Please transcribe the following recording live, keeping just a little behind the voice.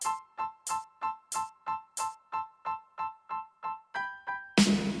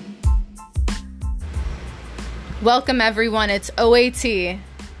Welcome everyone, it's OAT. And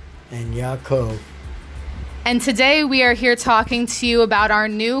Yaakov. And today we are here talking to you about our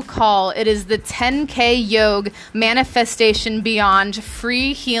new call. It is the 10K Yog Manifestation Beyond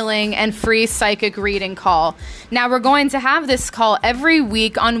free healing and free psychic reading call. Now we're going to have this call every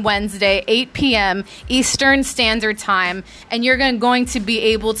week on Wednesday, 8 p.m. Eastern Standard Time. And you're going to be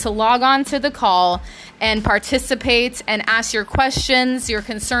able to log on to the call and participate and ask your questions, your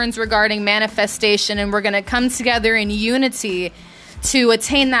concerns regarding manifestation. And we're going to come together in unity to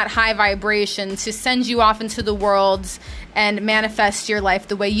attain that high vibration, to send you off into the world and manifest your life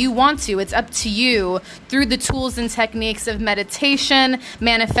the way you want to. It's up to you through the tools and techniques of meditation,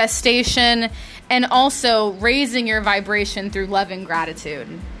 manifestation, and also raising your vibration through love and gratitude.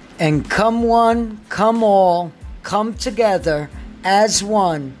 And come one, come all, come together as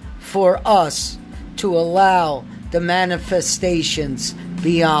one for us to allow the manifestations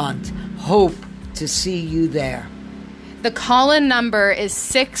beyond. Hope to see you there. The call-in number is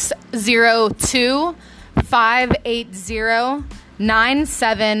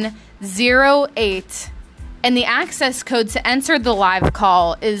 602-580-9708. And the access code to enter the live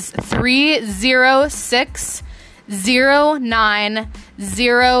call is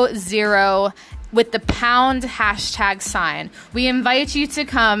 3060900 with the pound hashtag sign. We invite you to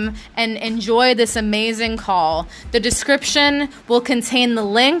come and enjoy this amazing call. The description will contain the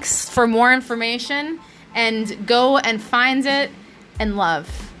links for more information. And go and find it and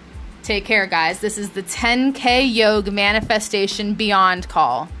love. Take care, guys. This is the 10K Yog Manifestation Beyond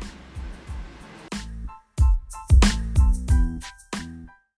call.